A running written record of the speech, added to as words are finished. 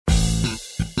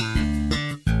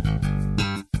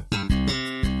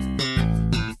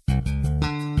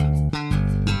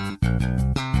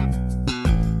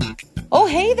Oh,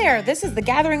 hey there. This is the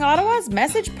Gathering Ottawa's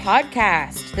Message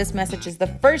Podcast. This message is the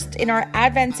first in our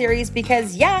Advent series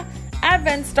because,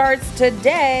 Advent starts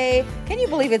today. Can you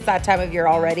believe it's that time of year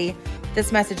already?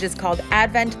 This message is called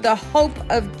Advent, the Hope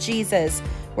of Jesus,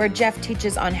 where Jeff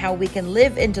teaches on how we can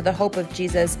live into the hope of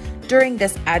Jesus during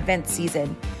this Advent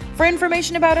season. For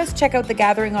information about us, check out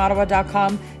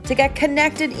thegatheringottawa.com. To get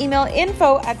connected, email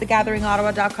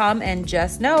info@thegatheringottawa.com. And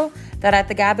just know that at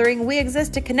The Gathering, we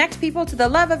exist to connect people to the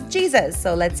love of Jesus.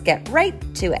 So let's get right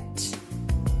to it.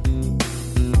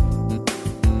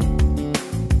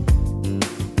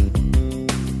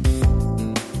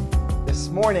 This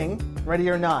morning, ready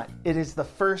or not, it is the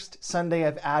first Sunday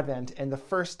of Advent and the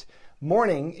first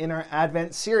morning in our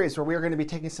Advent series where we are going to be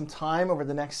taking some time over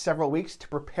the next several weeks to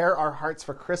prepare our hearts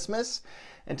for Christmas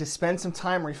and to spend some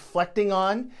time reflecting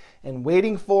on and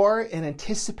waiting for and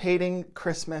anticipating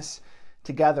Christmas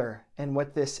together and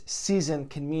what this season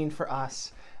can mean for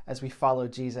us as we follow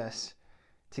Jesus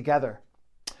together.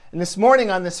 And this morning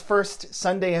on this first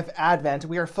Sunday of Advent,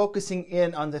 we are focusing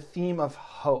in on the theme of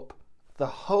hope, the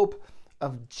hope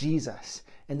of Jesus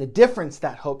and the difference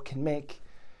that hope can make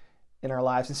in our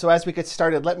lives. And so as we get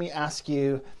started, let me ask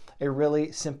you a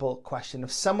really simple question.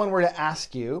 If someone were to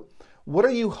ask you, what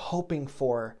are you hoping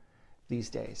for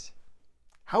these days?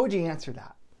 How would you answer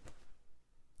that?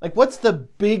 Like, what's the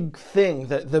big thing,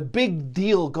 the big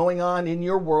deal going on in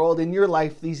your world, in your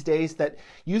life these days that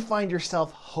you find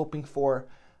yourself hoping for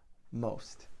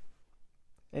most?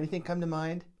 Anything come to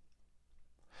mind?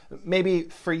 Maybe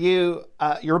for you,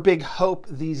 your big hope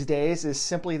these days is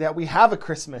simply that we have a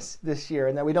Christmas this year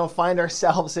and that we don't find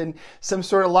ourselves in some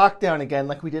sort of lockdown again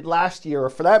like we did last year. Or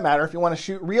for that matter, if you want to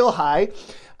shoot real high,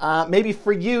 maybe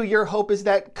for you, your hope is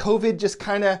that COVID just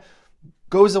kind of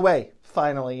goes away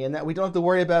finally and that we don't have to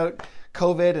worry about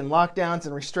COVID and lockdowns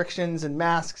and restrictions and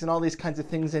masks and all these kinds of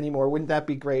things anymore. Wouldn't that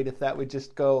be great if that would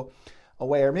just go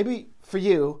away? Or maybe for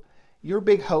you, your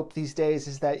big hope these days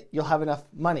is that you'll have enough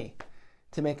money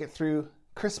to make it through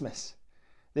Christmas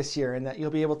this year and that you'll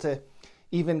be able to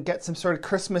even get some sort of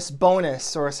Christmas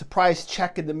bonus or a surprise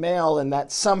check in the mail and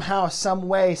that somehow, some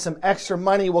way, some extra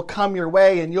money will come your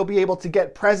way and you'll be able to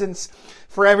get presents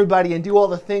for everybody and do all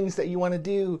the things that you want to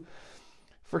do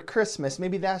for Christmas.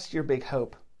 Maybe that's your big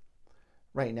hope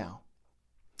right now.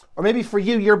 Or maybe for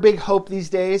you, your big hope these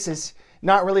days is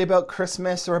not really about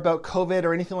Christmas or about COVID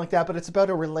or anything like that, but it's about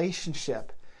a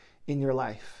relationship in your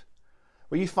life,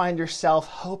 where you find yourself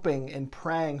hoping and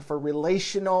praying for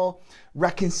relational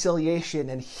reconciliation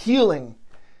and healing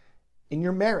in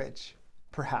your marriage,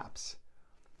 perhaps,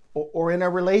 or in a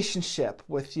relationship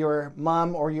with your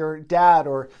mom or your dad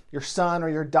or your son or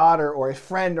your daughter or a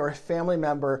friend or a family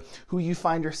member who you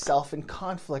find yourself in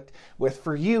conflict with.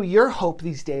 For you, your hope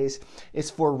these days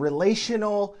is for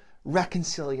relational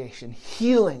reconciliation,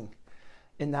 healing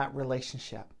in that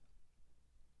relationship.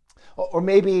 Or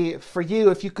maybe for you,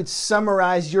 if you could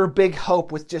summarize your big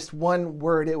hope with just one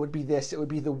word, it would be this. It would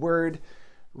be the word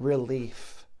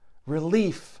relief.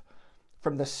 Relief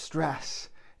from the stress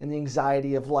and the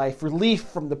anxiety of life. Relief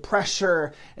from the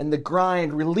pressure and the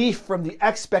grind. Relief from the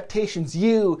expectations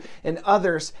you and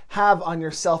others have on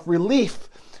yourself. Relief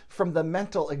from the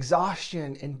mental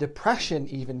exhaustion and depression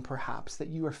even perhaps that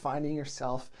you are finding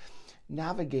yourself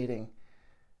navigating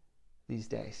these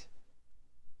days.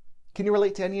 Can you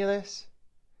relate to any of this?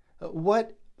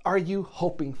 What are you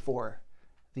hoping for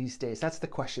these days? That's the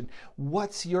question.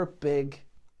 What's your big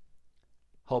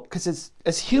hope? Because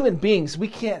as human beings, we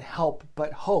can't help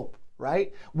but hope,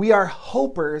 right? We are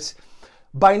hopers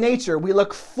by nature. We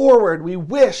look forward, we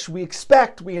wish, we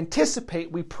expect, we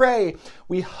anticipate, we pray,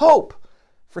 we hope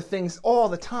for things all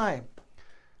the time,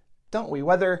 don't we?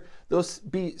 Whether those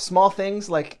be small things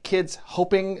like kids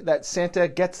hoping that Santa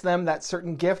gets them that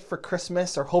certain gift for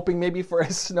Christmas or hoping maybe for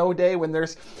a snow day when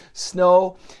there's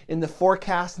snow in the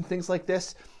forecast and things like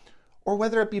this, or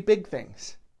whether it be big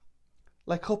things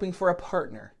like hoping for a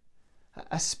partner,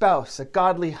 a spouse, a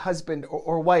godly husband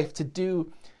or wife to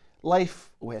do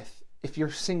life with if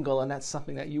you're single and that's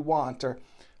something that you want, or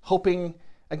hoping,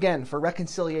 again, for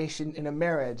reconciliation in a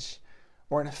marriage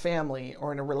or in a family,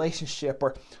 or in a relationship,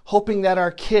 or hoping that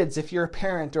our kids, if you're a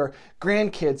parent, or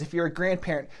grandkids, if you're a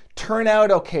grandparent, turn out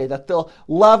okay, that they'll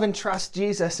love and trust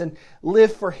Jesus and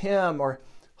live for Him, or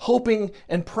hoping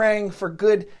and praying for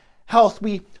good health.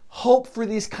 We hope for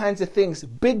these kinds of things,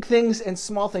 big things and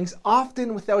small things,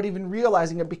 often without even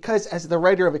realizing it, because as the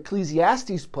writer of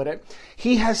Ecclesiastes put it,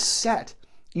 He has set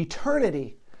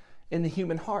eternity in the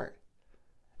human heart.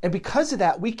 And because of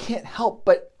that, we can't help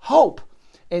but hope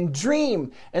and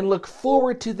dream and look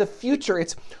forward to the future.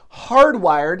 It's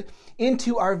hardwired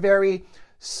into our very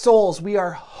souls. We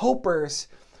are hopers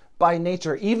by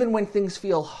nature. Even when things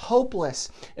feel hopeless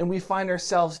and we find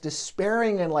ourselves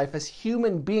despairing in life as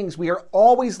human beings, we are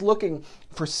always looking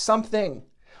for something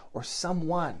or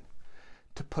someone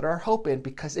to put our hope in,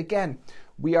 because again,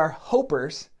 we are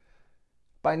hopers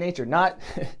by nature. Not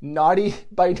naughty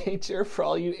by nature for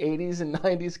all you 80s and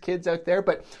 90s kids out there,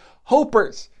 but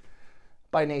hopers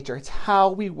by nature. It's how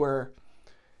we were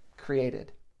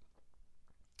created.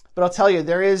 But I'll tell you,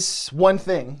 there is one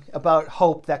thing about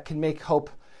hope that can make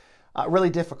hope really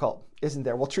difficult, isn't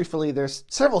there? Well, truthfully, there's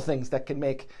several things that can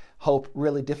make hope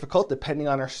really difficult, depending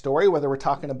on our story, whether we're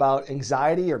talking about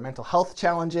anxiety or mental health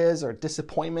challenges or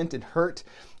disappointment and hurt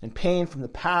and pain from the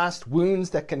past, wounds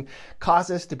that can cause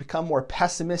us to become more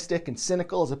pessimistic and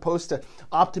cynical as opposed to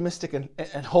optimistic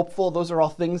and hopeful. Those are all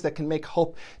things that can make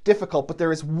hope difficult. But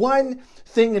there is one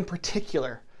thing in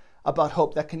particular about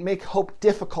hope that can make hope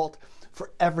difficult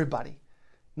for everybody,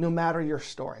 no matter your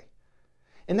story.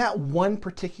 And that one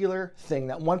particular thing,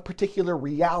 that one particular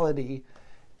reality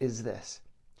is this.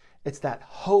 It's that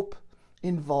hope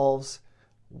involves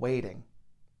waiting.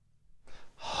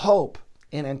 Hope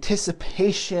and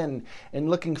anticipation and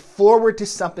looking forward to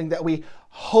something that we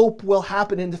hope will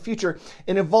happen in the future.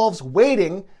 It involves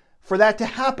waiting for that to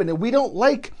happen. And we don't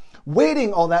like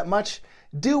waiting all that much,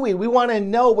 do we? We want to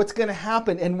know what's going to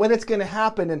happen and when it's going to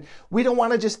happen. And we don't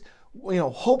want to just,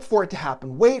 hope for it to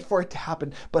happen, wait for it to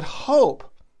happen. But hope,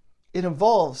 it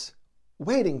involves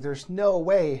waiting. There's no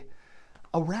way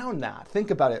around that.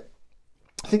 Think about it.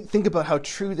 Think about how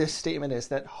true this statement is,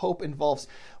 that hope involves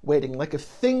waiting. Like if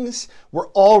things were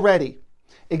already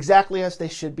exactly as they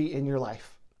should be in your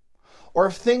life, or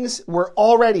if things were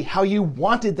already how you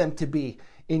wanted them to be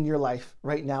in your life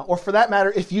right now, or for that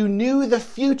matter, if you knew the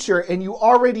future and you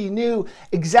already knew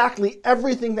exactly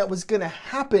everything that was going to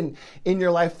happen in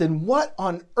your life, then what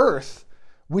on earth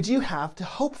would you have to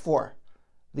hope for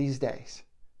these days?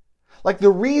 Like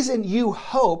the reason you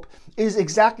hope is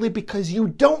exactly because you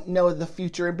don't know the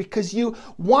future and because you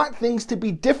want things to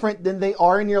be different than they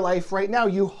are in your life right now.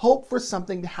 You hope for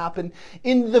something to happen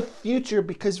in the future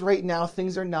because right now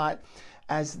things are not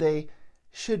as they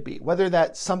should be. Whether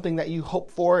that's something that you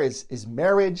hope for is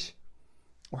marriage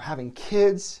or having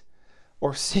kids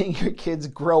or seeing your kids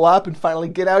grow up and finally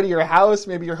get out of your house.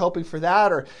 Maybe you're hoping for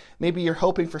that, or maybe you're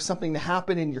hoping for something to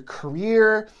happen in your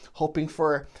career, hoping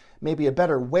for maybe a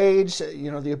better wage,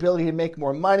 the ability to make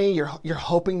more money. You're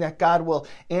hoping that God will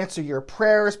answer your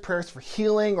prayers for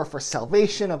healing or for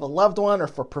salvation of a loved one or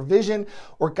for provision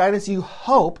or guidance. You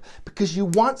hope because you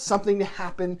want something to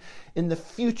happen in the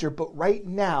future. But right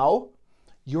now,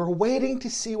 you're waiting to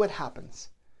see what happens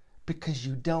because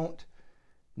you don't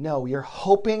know. You're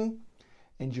hoping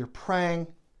and you're praying,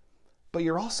 but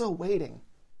you're also waiting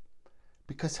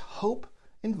because hope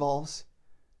involves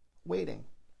waiting.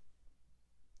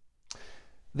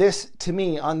 This, to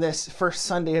me, on this first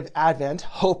Sunday of Advent,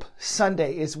 Hope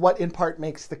Sunday, is what in part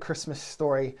makes the Christmas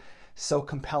story so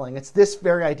compelling. It's this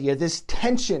very idea, this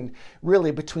tension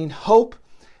really between hope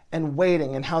and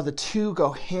waiting and how the two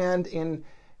go hand in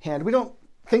hand. We don't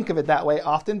think of it that way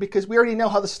often because we already know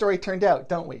how the story turned out,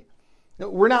 don't we?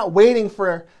 We're not waiting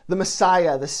for the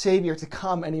Messiah, the Savior, to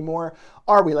come anymore,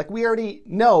 are we? Like we already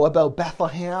know about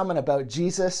Bethlehem and about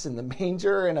Jesus and the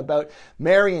manger and about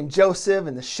Mary and Joseph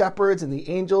and the shepherds and the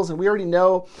angels. And we already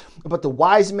know about the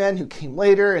wise men who came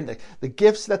later and the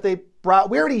gifts that they brought.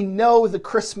 We already know the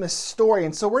Christmas story.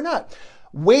 And so we're not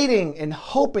waiting and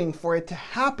hoping for it to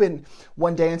happen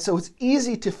one day. And so it's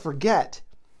easy to forget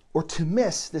or to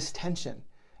miss this tension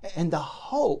and the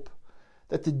hope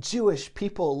that the Jewish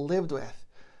people lived with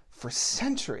for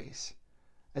centuries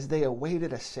as they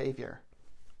awaited a Savior,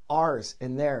 ours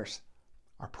and theirs,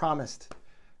 our promised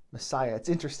Messiah. It's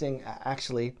interesting,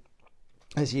 actually,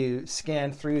 as you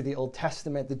scan through the Old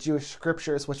Testament, the Jewish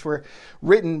scriptures, which were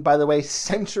written, by the way,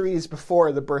 centuries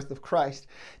before the birth of Christ.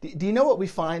 Do you know what we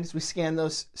find as we scan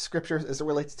those scriptures as it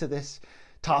relates to this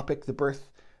topic, the birth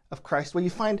of Christ? Well, you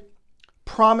find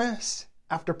promise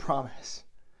after promise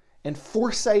and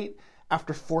foresight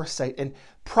after foresight and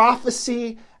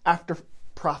prophecy after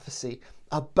prophecy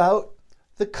about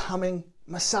the coming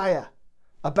Messiah,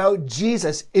 about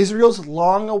Jesus, Israel's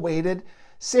long-awaited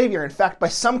Savior. In fact, by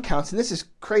some counts, and this is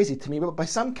crazy to me, but by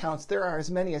some counts, there are as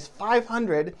many as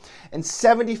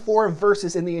 574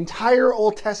 verses in the entire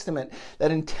Old Testament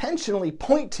that intentionally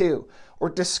point to or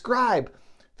describe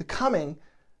the coming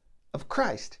of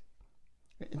Christ.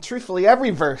 And truthfully, every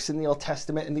verse in the Old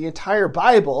Testament and the entire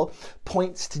Bible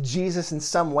points to Jesus in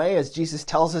some way, as Jesus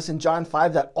tells us in John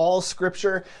 5 that all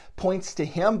Scripture points to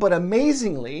him. But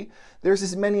amazingly, there's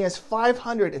as many as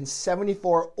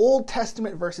 574 Old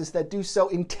Testament verses that do so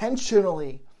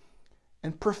intentionally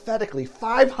And prophetically,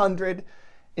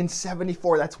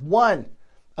 574. That's one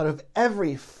out of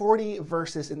every 40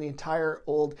 verses in the entire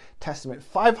Old Testament.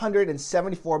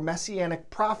 574 messianic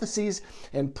prophecies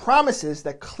and promises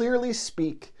that clearly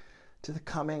speak to the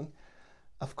coming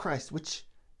of Christ, which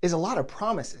is a lot of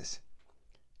promises,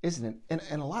 isn't it?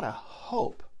 And a lot of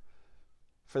hope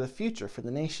for the future, for the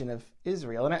nation of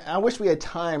Israel. And I wish we had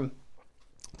time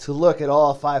to look at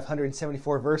all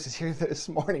 574 verses here this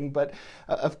morning, but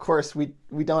of course we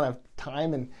don't have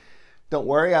time, and don't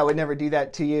worry, I would never do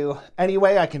that to you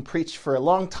anyway. I can preach for a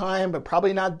long time, but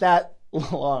probably not that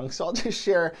long. So I'll just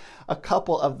share a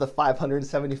couple of the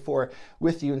 574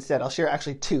 with you instead. I'll share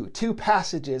actually two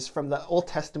passages from the Old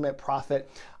Testament prophet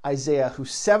Isaiah, who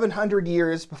 700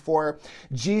 years before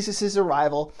Jesus'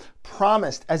 arrival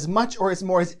promised as much or as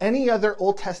more as any other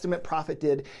Old Testament prophet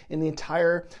did in the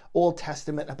entire Old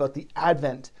Testament about the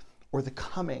advent or the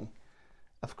coming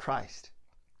of Christ.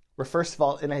 Where first of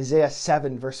all, in Isaiah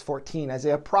 7, verse 14,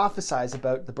 Isaiah prophesies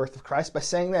about the birth of Christ by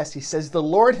saying this. He says, "The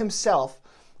Lord himself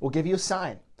will give you a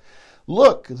sign.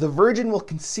 Look, the virgin will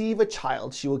conceive a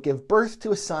child. She will give birth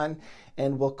to a son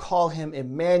and will call him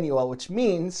Emmanuel," which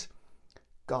means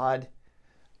God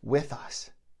with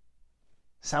us.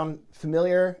 Sound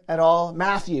familiar at all?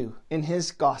 Matthew, in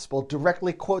his gospel,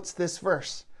 directly quotes this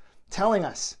verse, telling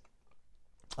us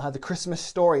the Christmas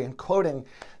story and quoting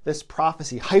this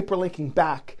prophecy, hyperlinking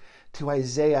back to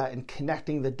Isaiah and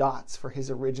connecting the dots for his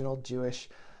original Jewish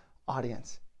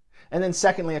audience. And then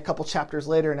secondly, a couple chapters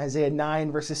later in Isaiah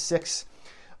 9, verses 6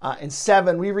 and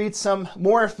 7, we read some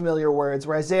more familiar words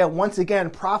where Isaiah once again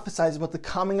prophesies about the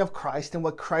coming of Christ and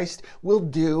what Christ will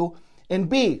do and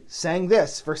be, saying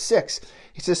this, verse 6,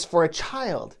 he says, "For a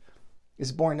child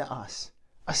is born to us,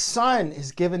 a son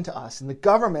is given to us, and the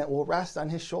government will rest on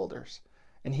his shoulders,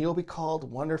 and he will be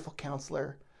called Wonderful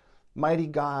Counselor, Mighty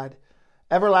God,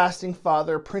 Everlasting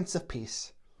Father, Prince of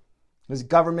Peace. His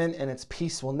government and its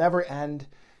peace will never end.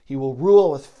 He will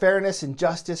rule with fairness and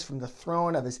justice from the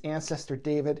throne of his ancestor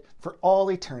David for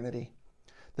all eternity.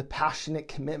 The passionate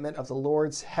commitment of the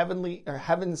Lord's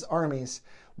heaven's armies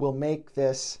will make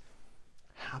this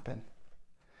happen."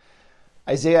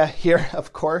 Isaiah here,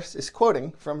 of course, is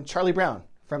quoting from Charlie Brown,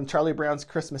 from Charlie Brown's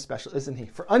Christmas special, isn't he?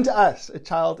 "For unto us a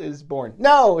child is born."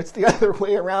 No, it's the other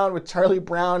way around, with Charlie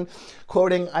Brown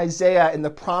quoting Isaiah and the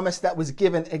promise that was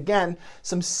given, again,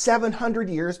 some 700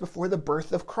 years before the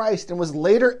birth of Christ, and was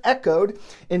later echoed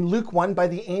in Luke 1 by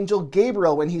the angel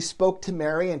Gabriel when he spoke to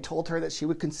Mary and told her that she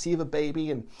would conceive a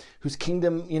baby and whose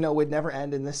kingdom, would never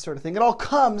end, and this sort of thing. It all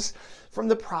comes from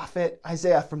the prophet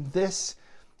Isaiah, from this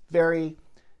very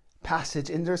passage.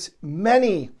 And there's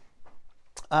many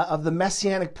of the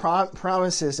messianic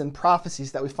promises and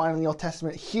prophecies that we find in the Old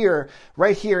Testament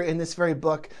right here in this very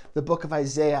book, the book of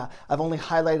Isaiah. I've only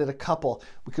highlighted a couple.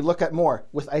 We could look at more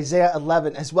with Isaiah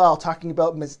 11 as well, talking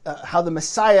about how the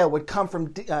Messiah would come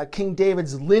from King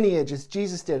David's lineage as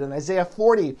Jesus did. And Isaiah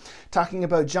 40, talking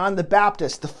about John the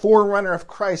Baptist, the forerunner of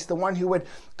Christ, the one who would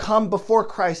come before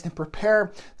Christ and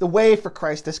prepare the way for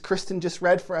Christ, as Kristen just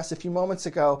read for us a few moments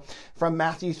ago from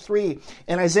Matthew 3.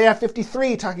 And Isaiah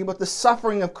 53, talking about the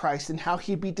suffering of Christ and how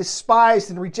he'd be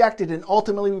despised and rejected and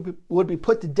ultimately would be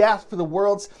put to death for the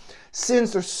world's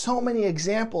sins. There's so many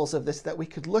examples of this that we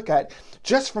could look at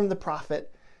just from the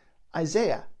prophet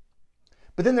Isaiah.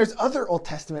 But then there's other Old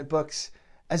Testament books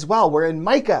as well, where in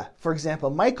Micah, for example,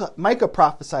 Micah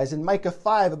prophesies in Micah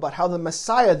 5 about how the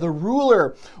Messiah, the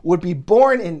ruler, would be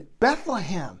born in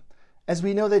Bethlehem, as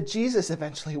we know that Jesus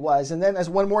eventually was. And then as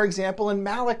one more example, in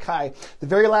Malachi, the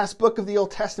very last book of the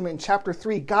Old Testament, in chapter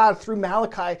 3, God, through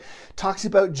Malachi, talks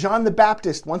about John the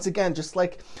Baptist, once again, just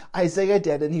like Isaiah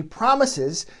did, and he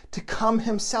promises to come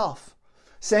himself,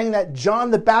 saying that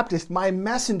John the Baptist, my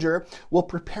messenger, will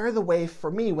prepare the way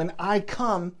for me when I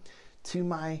come to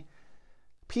my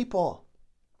people.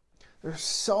 There's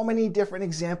so many different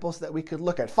examples that we could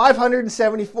look at.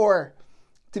 574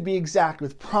 to be exact,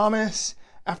 with promise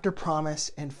after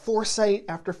promise and foresight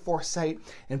after foresight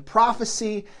and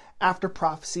prophecy after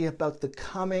prophecy about the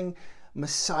coming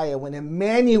Messiah, when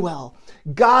Emmanuel,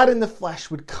 God in the flesh,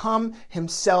 would come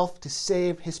himself to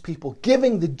save his people,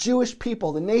 giving the Jewish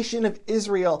people, the nation of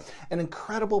Israel, an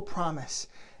incredible promise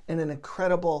and an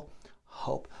incredible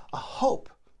hope. A hope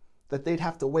that they'd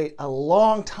have to wait a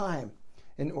long time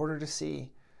in order to see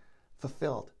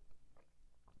fulfilled.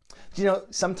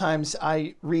 Sometimes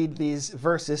I read these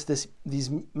verses, these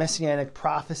messianic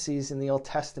prophecies in the Old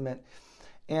Testament,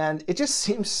 and it just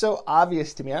seems so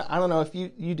obvious to me. I don't know if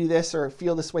you do this or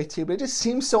feel this way too, but it just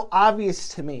seems so obvious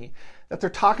to me that they're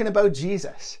talking about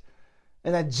Jesus.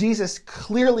 and that Jesus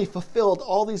clearly fulfilled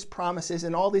all these promises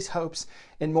and all these hopes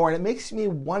and more. And it makes me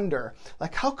wonder,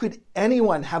 like, how could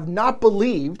anyone have not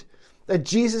believed that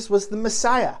Jesus was the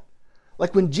Messiah?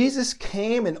 Like, when Jesus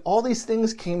came and all these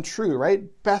things came true, right?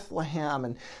 Bethlehem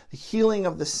and the healing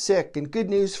of the sick and good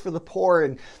news for the poor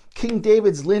and King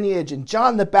David's lineage and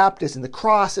John the Baptist and the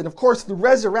cross and, of course, the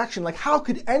resurrection. Like, how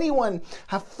could anyone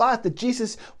have thought that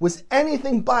Jesus was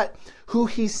anything but who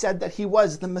he said that he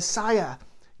was, the Messiah,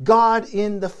 God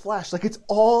in the flesh? Like, it's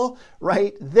all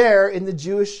right there in the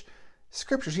Jewish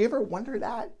scriptures. You ever wonder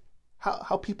that?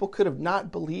 How people could have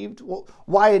not believed? Well,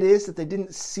 why it is that they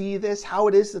didn't see this? How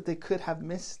it is that they could have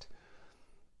missed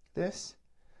this?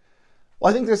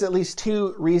 Well, I think there's at least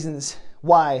two reasons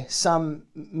why some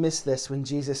missed this when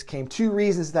Jesus came. Two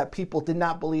reasons that people did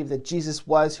not believe that Jesus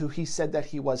was who he said that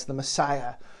he was, the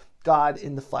Messiah, God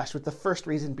in the flesh. With the first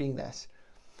reason being this.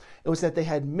 It was that they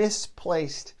had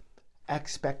misplaced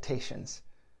expectations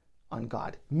on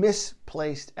God.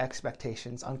 Misplaced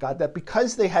expectations on God. That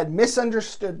because they had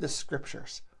misunderstood the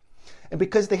scriptures and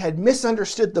because they had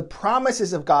misunderstood the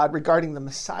promises of God regarding the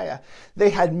Messiah, they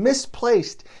had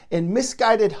misplaced and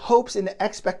misguided hopes and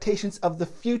expectations of the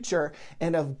future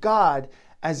and of God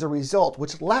as a result,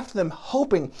 which left them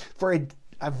hoping for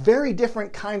a very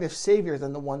different kind of Savior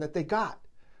than the one that they got.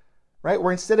 Right?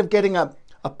 Where instead of getting a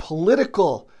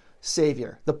political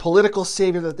Savior, the political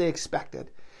Savior that they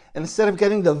expected, and instead of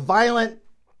getting the violent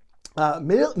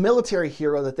military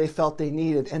hero that they felt they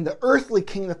needed and the earthly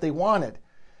king that they wanted,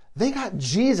 they got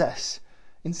Jesus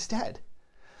instead.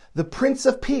 The Prince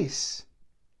of Peace,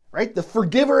 right? The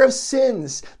forgiver of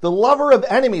sins, the lover of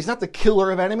enemies, not the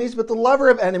killer of enemies, but the lover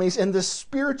of enemies, and the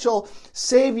spiritual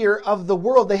Savior of the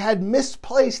world. They had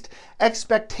misplaced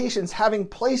expectations, having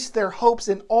placed their hopes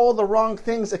in all the wrong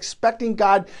things, expecting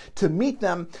God to meet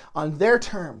them on their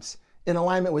terms, in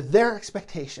alignment with their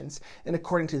expectations and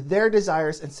according to their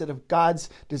desires instead of God's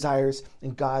desires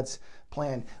and God's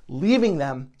plan, leaving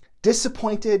them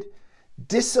disappointed,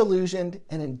 disillusioned,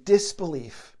 and in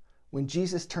disbelief when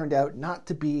Jesus turned out not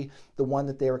to be the one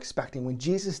that they were expecting, when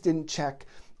Jesus didn't check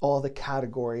all the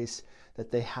categories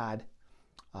that they had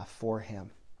for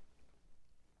him.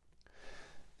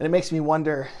 And it makes me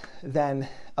wonder then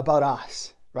about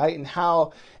us, right? And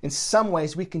how in some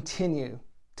ways we continue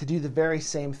to do the very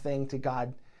same thing to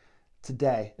God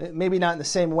today. Maybe not in the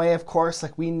same way, of course,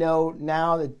 like we know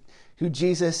now that who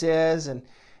Jesus is and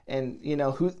you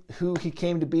know who he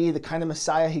came to be, the kind of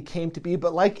Messiah he came to be,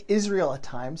 but like Israel at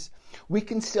times, we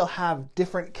can still have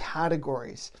different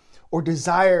categories or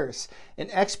desires and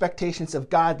expectations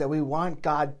of God that we want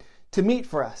God to meet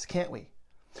for us, can't we?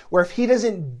 Where if he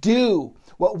doesn't do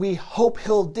what we hope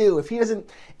he'll do, if he doesn't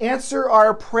answer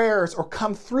our prayers or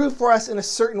come through for us in a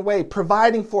certain way,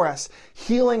 providing for us,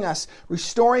 healing us,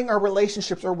 restoring our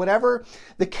relationships, or whatever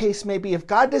the case may be, if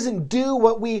God doesn't do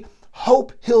what we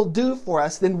hope he'll do for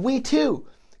us, then we too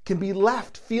can be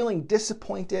left feeling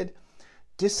disappointed,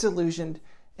 disillusioned,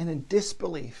 and in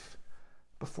disbelief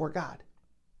before God.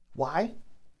 Why?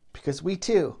 Because we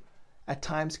too at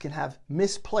times can have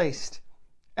misplaced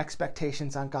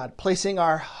expectations on God, placing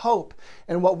our hope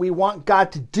in what we want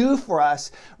God to do for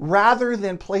us rather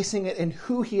than placing it in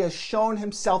who he has shown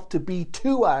himself to be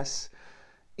to us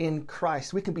in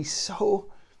Christ. We can be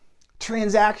so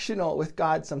transactional with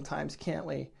God sometimes, can't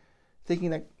we?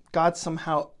 Thinking that God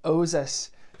somehow owes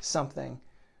us something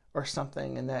or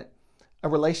something, and that a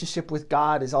relationship with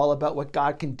God is all about what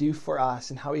God can do for us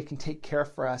and how he can take care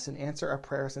for us and answer our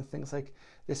prayers and things like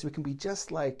this. We can be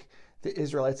just like the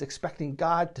Israelites, expecting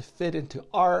God to fit into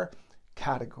our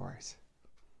categories.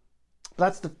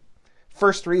 That's the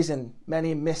first reason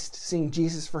many missed seeing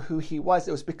Jesus for who he was.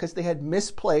 It was because they had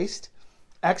misplaced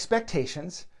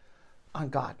expectations on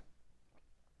God.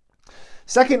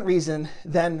 Second reason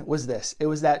then was this. It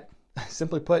was that,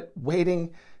 simply put,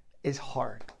 waiting is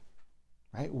hard.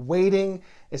 Right? Waiting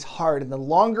is hard. And the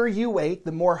longer you wait,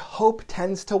 the more hope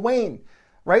tends to wane.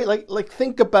 Right? Like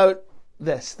think about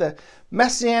this. The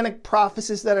messianic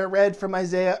prophecies that I read from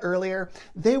Isaiah earlier,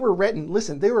 they were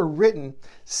written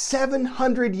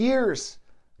 700 years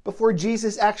before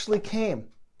Jesus actually came,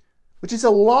 which is a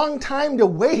long time to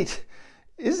wait,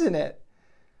 isn't it?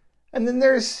 And then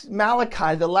there's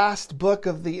Malachi, the last book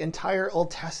of the entire Old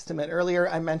Testament. Earlier,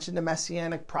 I mentioned a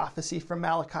messianic prophecy from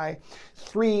Malachi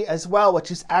 3 as well,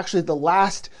 which is actually the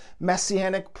last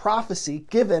messianic prophecy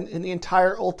given in the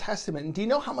entire Old Testament. And do you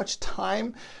know how much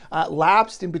time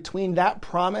lapsed in between that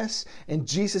promise and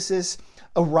Jesus'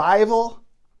 arrival?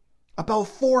 About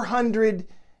 400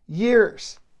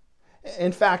 years.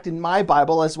 In fact, in my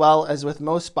Bible, as well as with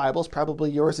most Bibles,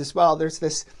 probably yours as well, there's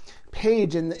this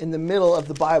page in the middle of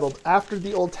the Bible, after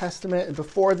the Old Testament and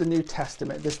before the New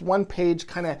Testament, this one page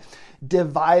kind of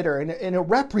divider, and it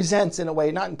represents, in a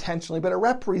way, not intentionally, but it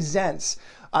represents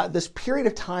this period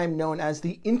of time known as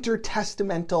the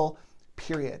intertestamental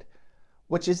period,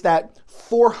 which is that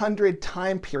 400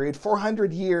 time period,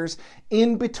 400 years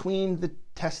in between the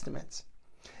testaments.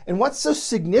 And what's so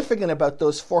significant about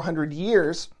those 400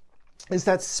 years is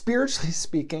that, spiritually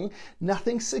speaking,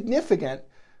 nothing significant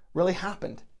really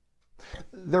happened.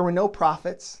 There were no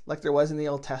prophets like there was in the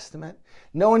Old Testament,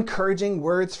 no encouraging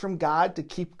words from God to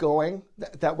keep going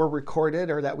that were recorded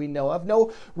or that we know of,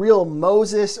 no real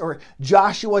Moses or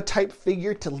Joshua type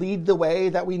figure to lead the way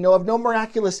that we know of, no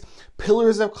miraculous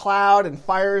pillars of cloud and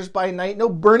fires by night, no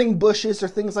burning bushes or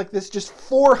things like this, just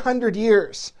 400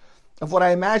 years of what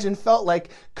I imagine felt like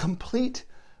complete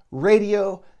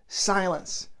radio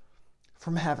silence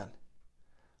from heaven,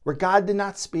 where God did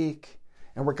not speak,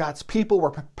 and where God's people were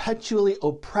perpetually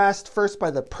oppressed, first by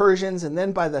the Persians and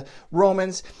then by the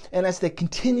Romans. And as they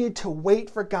continued to wait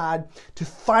for God to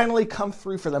finally come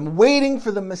through for them, waiting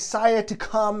for the Messiah to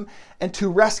come and to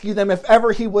rescue them if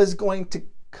ever he was going to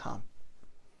come.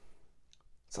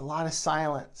 It's a lot of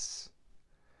silence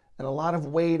and a lot of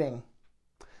waiting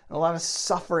and a lot of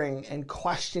suffering and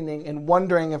questioning and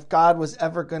wondering if God was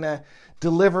ever going to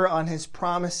deliver on his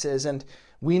promises. And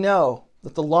we know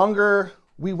that the longer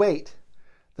we wait,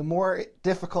 the more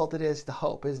difficult it is to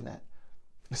hope, isn't it?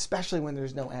 Especially when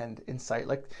there's no end in sight,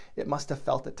 like it must have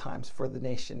felt at times for the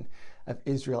nation of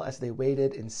Israel as they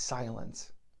waited in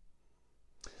silence.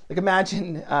 Like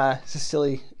imagine, it's a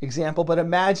silly example, but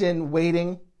imagine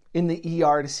waiting in the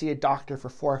ER to see a doctor for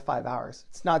 4 or 5 hours.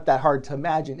 It's not that hard to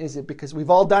imagine, is it? Because we've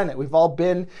all done it. We've all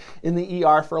been in the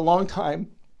ER for a long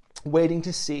time waiting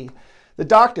to see the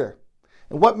doctor.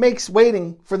 And what makes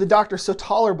waiting for the doctor so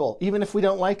tolerable, even if we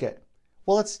don't like it?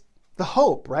 Well, it's the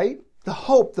hope, right? The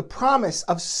hope, the promise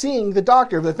of seeing the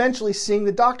doctor, of eventually seeing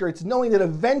the doctor. It's knowing that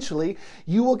eventually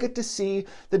you will get to see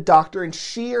the doctor and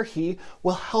she or he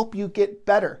will help you get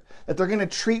better. That they're going to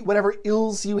treat whatever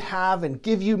ills you have and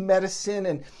give you medicine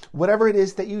and whatever it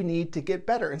is that you need to get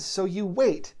better. And so you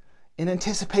wait in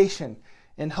anticipation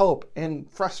and hope and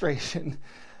frustration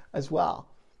as well.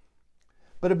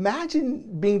 But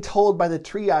imagine being told by the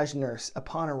triage nurse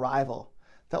upon arrival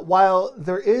that while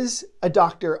there is a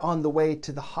doctor on the way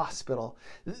to the hospital,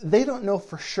 they don't know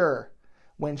for sure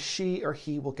when she or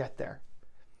he will get there.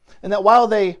 And that while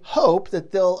they hope that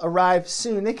they'll arrive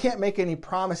soon, they can't make any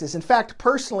promises. In fact,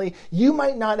 personally, you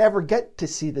might not ever get to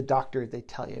see the doctor they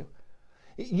tell you.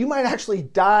 You might actually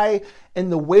die in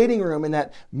the waiting room, and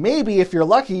that maybe, if you're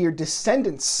lucky, your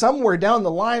descendants somewhere down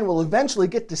the line will eventually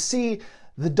get to see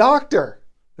the doctor.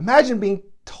 Imagine being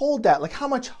told that. Like, how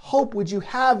much hope would you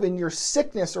have in your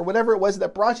sickness or whatever it was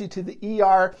that brought you to the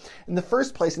ER in the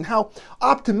first place? And how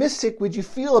optimistic would you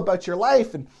feel about your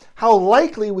life? And how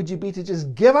likely would you be to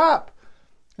just give up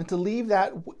and to leave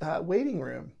that waiting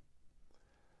room?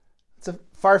 It's a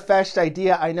far-fetched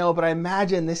idea, I know, but I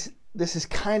imagine this is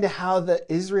kind of how the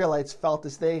Israelites felt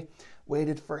as they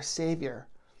waited for a Savior,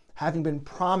 having been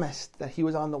promised that he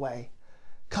was on the way,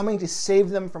 coming to save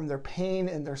them from their pain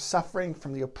and their suffering,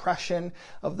 from the oppression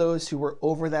of those who were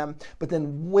over them, but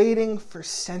then waiting for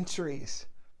centuries,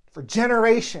 for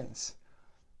generations,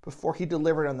 before he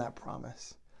delivered on that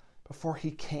promise, before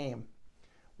he came,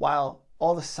 while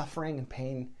all the suffering and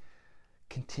pain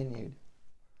continued.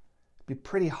 It'd be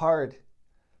pretty hard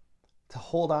to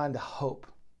hold on to hope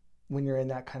when you're in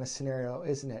that kind of scenario,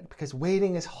 isn't it? Because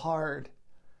waiting is hard.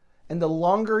 And the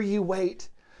longer you wait,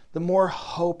 the more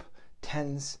hope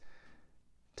tends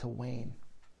to wane.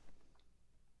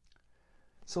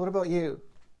 So what about you?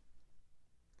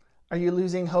 Are you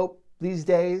losing hope these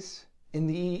days in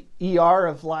the ER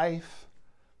of life?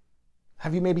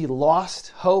 Have you maybe lost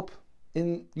hope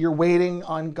in your waiting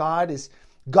on God? Is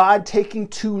God taking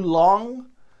too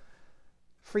long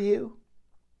for you?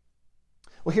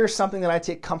 Well, here's something that I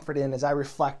take comfort in as I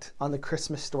reflect on the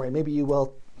Christmas story. Maybe you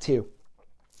will too.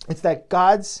 It's that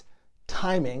God's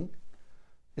timing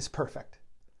is perfect.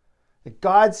 That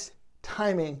God's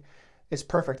timing is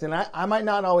perfect. And I might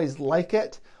not always like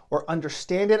it or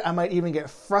understand it. I might even get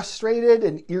frustrated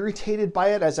and irritated by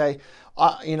it, as I'm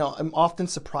often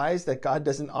surprised that God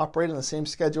doesn't operate on the same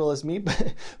schedule as me.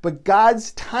 But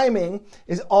God's timing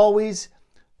is always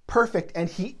perfect, and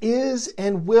he is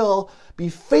and will be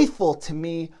faithful to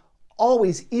me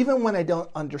always, even when I don't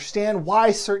understand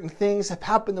why certain things have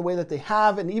happened the way that they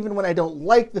have, and even when I don't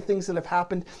like the things that have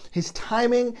happened, his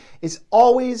timing is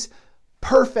always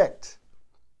perfect.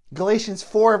 Galatians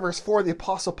 4, verse 4, the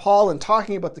Apostle Paul, in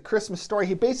talking about the Christmas story,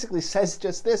 he basically says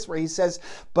just this, where he says,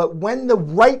 but when the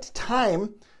right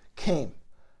time came,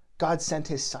 God sent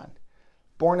his son,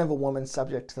 born of a woman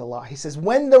subject to the law. He says,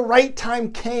 when the right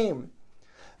time came,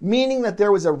 meaning that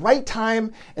there was a right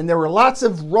time and there were lots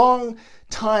of wrong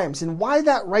times. And why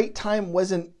that right time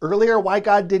wasn't earlier, why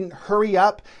God didn't hurry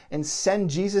up and send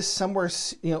Jesus somewhere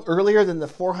earlier than the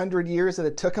 400 years that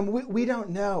it took him, we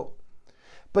don't know.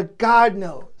 But God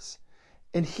knows.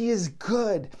 And he is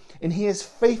good and he is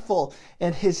faithful,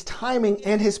 and his timing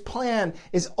and his plan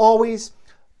is always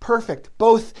perfect,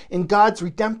 both in God's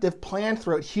redemptive plan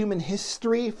throughout human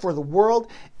history for the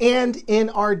world and in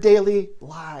our daily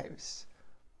lives.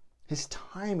 His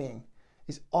timing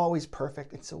is always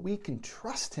perfect, and so we can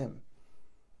trust him.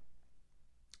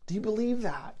 Do you believe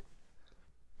that?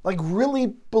 Like,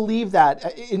 really believe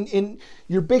that in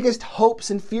your biggest hopes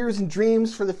and fears and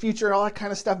dreams for the future and all that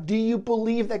kind of stuff? Do you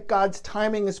believe that God's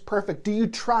timing is perfect? Do you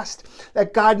trust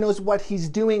that God knows what he's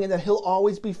doing and that he'll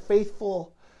always be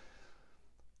faithful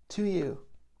to you?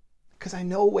 Because I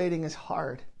know waiting is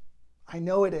hard. I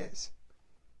know it is.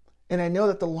 And I know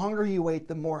that the longer you wait,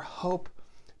 the more hope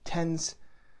tends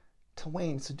to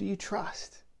wane. So do you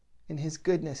trust in his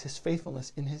goodness, his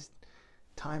faithfulness, in his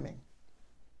timing?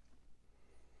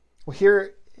 Well,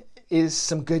 here is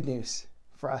some good news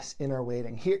for us in our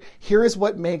waiting. Here is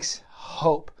what makes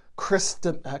hope,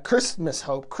 Christmas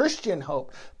hope, Christian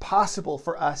hope, possible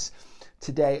for us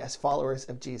today as followers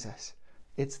of Jesus.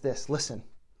 It's this, listen.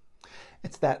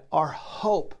 It's that our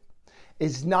hope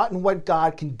is not in what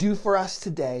God can do for us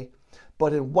today,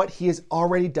 but in what he has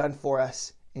already done for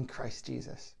us in Christ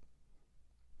Jesus.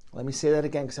 Let me say that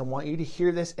again, because I want you to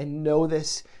hear this and know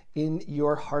this in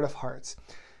your heart of hearts.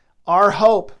 Our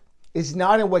hope is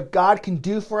not in what God can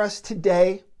do for us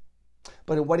today,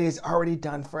 but in what he has already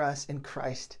done for us in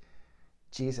Christ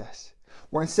Jesus.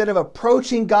 Where instead of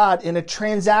approaching God in a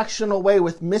transactional way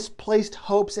with misplaced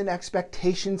hopes and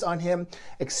expectations on him,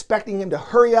 expecting him to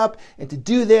hurry up and to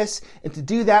do this and to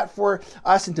do that for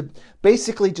us and to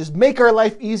basically just make our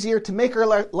life easier, to make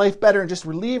our life better and just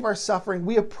relieve our suffering,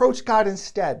 we approach God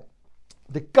instead,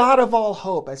 the God of all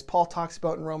hope, as Paul talks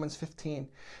about in Romans 15,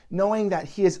 knowing that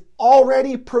he has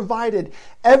already provided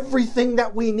everything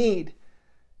that we need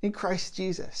in Christ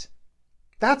Jesus.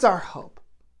 That's our hope.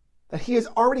 That he has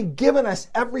already given us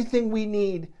everything we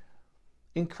need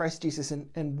in Christ Jesus.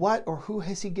 And what or who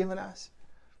has he given us?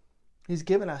 He's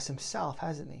given us himself,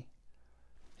 hasn't he?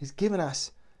 He's given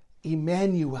us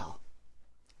Emmanuel,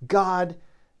 God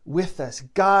with us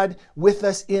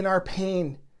in our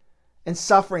pain and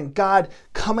suffering, God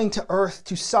coming to earth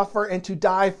to suffer and to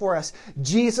die for us.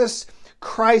 Jesus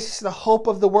Christ, the hope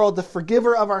of the world, the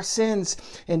forgiver of our sins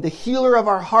and the healer of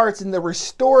our hearts and the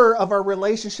restorer of our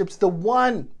relationships, the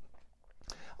one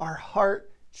our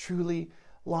heart truly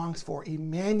longs for.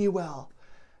 Emmanuel,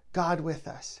 God with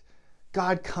us.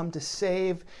 God come to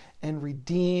save and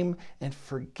redeem and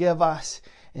forgive us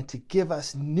and to give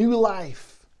us new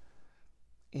life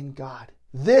in God.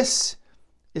 This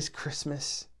is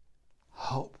Christmas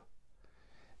hope.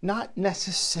 Not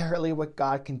necessarily what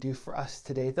God can do for us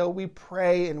today, though we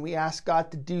pray and we ask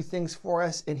God to do things for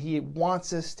us and he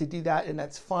wants us to do that, and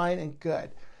that's fine and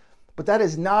good. But that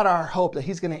is not our hope, that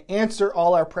he's going to answer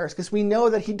all our prayers, because we know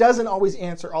that he doesn't always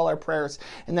answer all our prayers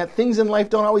and that things in life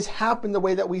don't always happen the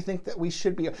way that we think that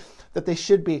they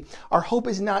should be. Our hope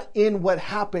is not in what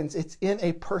happens. It's in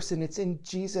a person. It's in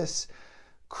Jesus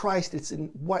Christ. It's in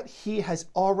what he has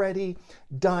already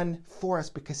done for us,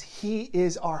 because he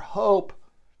is our hope,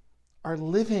 our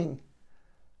living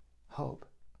hope.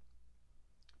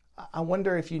 I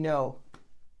wonder if you know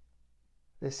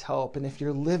this hope, and if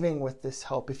you're living with this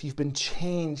hope, if you've been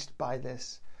changed by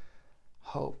this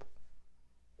hope,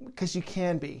 because you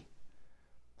can be.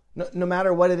 No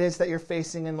matter what it is that you're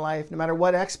facing in life, no matter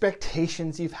what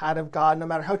expectations you've had of God, no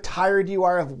matter how tired you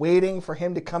are of waiting for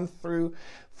him to come through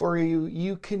for you,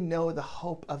 you can know the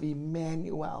hope of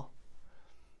Emmanuel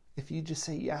if you just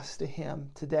say yes to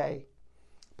him today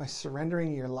by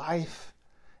surrendering your life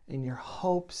and your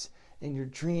hopes and your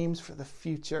dreams for the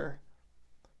future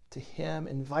to him,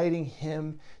 inviting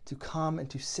him to come and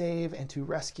to save and to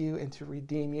rescue and to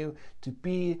redeem you, to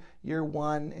be your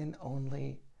one and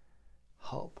only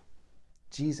hope.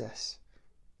 Jesus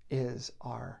is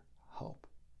our hope.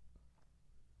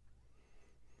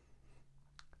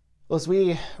 Well, as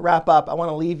we wrap up, I want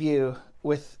to leave you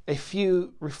with a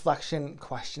few reflection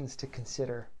questions to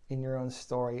consider in your own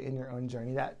story, in your own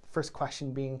journey. That first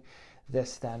question being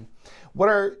this then: what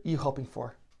are you hoping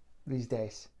for these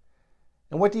days?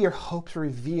 And what do your hopes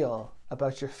reveal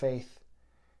about your faith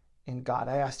in God?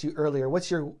 I asked you earlier, what's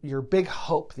your big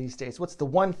hope these days? What's the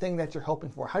one thing that you're hoping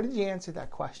for? How did you answer that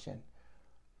question?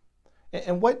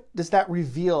 And what does that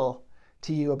reveal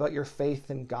to you about your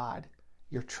faith in God,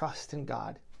 your trust in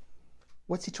God?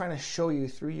 What's he trying to show you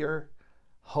through your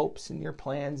hopes and your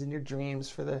plans and your dreams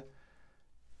for the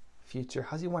future?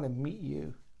 How does he want to meet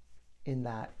you in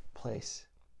that place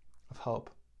of hope?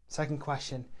 Second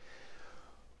question,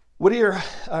 what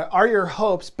are your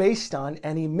hopes based on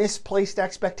any misplaced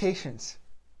expectations?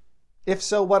 If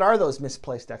so, what are those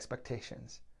misplaced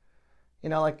expectations?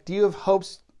 Do you have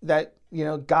hopes that,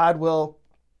 God will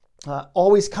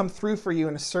always come through for you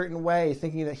in a certain way,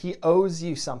 thinking that he owes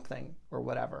you something or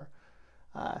whatever?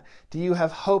 Do you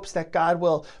have hopes that God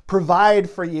will provide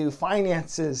for you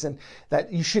finances and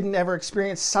that you shouldn't ever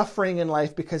experience suffering in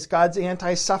life because God's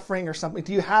anti-suffering or something?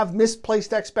 Do you have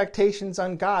misplaced expectations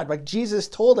on God? Like Jesus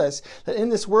told us that in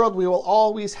this world we will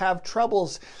always have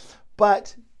troubles,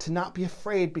 but to not be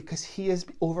afraid because he has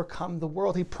overcome the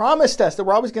world. He promised us that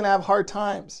we're always going to have hard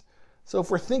times. So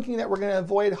if we're thinking that we're going to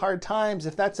avoid hard times,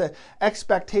 if that's an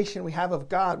expectation we have of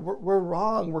God, we're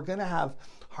wrong. We're going to have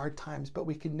hard times, but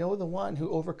we can know the one who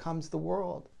overcomes the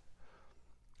world.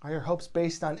 Are your hopes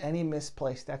based on any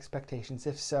misplaced expectations?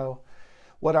 If so,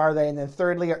 what are they? And then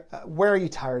thirdly, where are you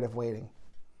tired of waiting?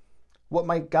 What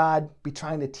might God be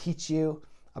trying to teach you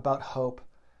about hope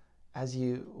as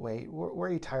you wait? Where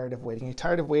are you tired of waiting? Are you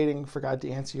tired of waiting for God to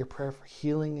answer your prayer for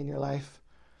healing in your life,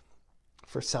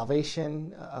 for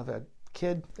salvation of a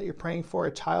kid that you're praying for,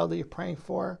 a child that you're praying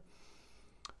for?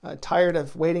 Tired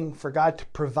of waiting for God to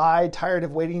provide, tired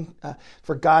of waiting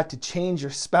for God to change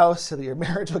your spouse so that your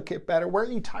marriage will get better? Where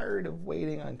are you tired of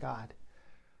waiting on God?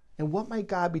 And what might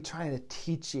God be trying to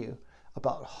teach you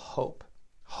about hope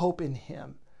in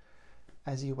him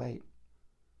as you wait?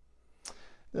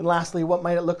 Then lastly, what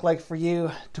might it look like for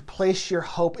you to place your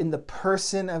hope in the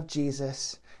person of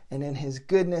Jesus and in his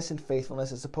goodness and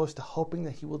faithfulness, as opposed to hoping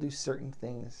that he will do certain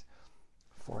things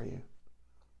for you?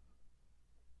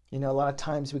 A lot of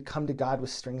times we come to God with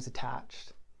strings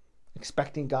attached,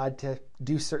 expecting God to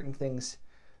do certain things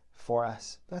for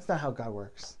us. That's not how God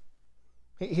works.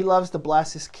 He loves to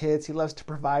bless his kids. He loves to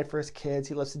provide for his kids.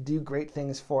 He loves to do great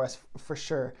things for us, for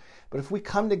sure. But if we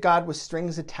come to God with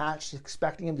strings attached,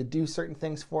 expecting him to do certain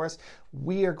things for us,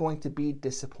 we are going to be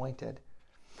disappointed.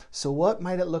 So what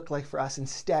might it look like for us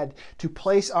instead to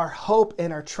place our hope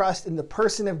and our trust in the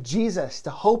person of Jesus, to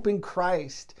hope in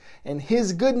Christ and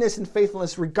his goodness and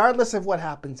faithfulness regardless of what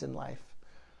happens in life,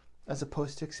 as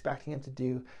opposed to expecting him to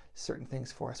do certain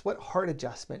things for us? What heart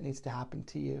adjustment needs to happen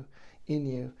to you, in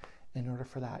you, in order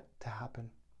for that to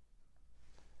happen?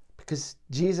 Because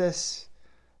Jesus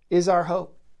is our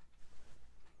hope.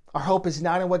 Our hope is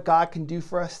not in what God can do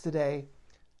for us today,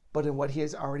 but in what he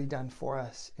has already done for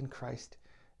us in Christ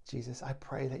Jesus. I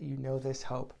pray that you know this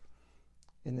hope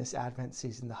in this Advent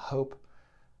season, the hope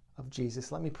of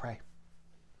Jesus. Let me pray.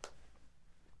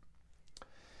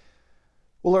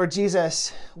 Well, Lord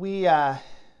Jesus, we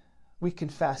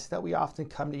confess that we often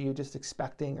come to you just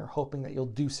expecting or hoping that you'll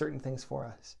do certain things for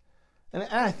us. And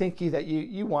I thank you that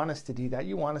you want us to do that.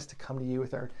 You want us to come to you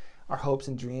with our hopes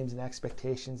and dreams and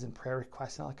expectations and prayer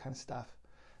requests and all that kind of stuff.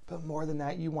 But more than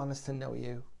that, you want us to know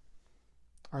you,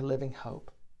 our living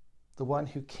hope. The one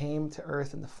who came to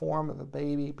earth in the form of a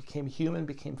baby, became human,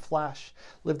 became flesh,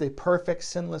 lived a perfect,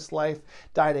 sinless life,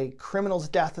 died a criminal's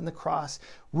death on the cross,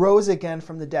 rose again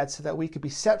from the dead so that we could be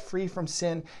set free from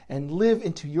sin and live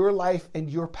into your life and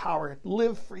your power.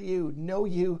 Live for you, know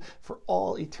you for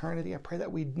all eternity. I pray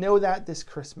that we'd know that this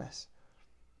Christmas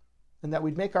and that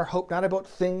we'd make our hope not about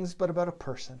things, but about a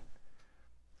person,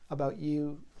 about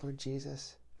you, Lord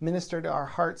Jesus. Minister to our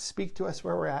hearts. Speak to us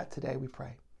where we're at today, we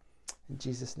pray. In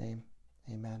Jesus' name,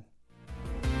 amen.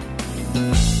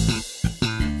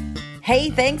 Hey,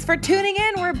 thanks for tuning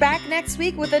in. We're back next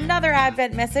week with another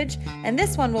Advent message, and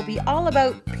this one will be all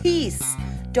about peace.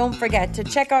 Don't forget to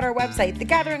check out our website,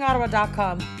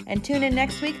 thegatheringottawa.com, and tune in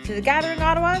next week to The Gathering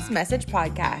Ottawa's Message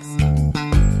Podcast.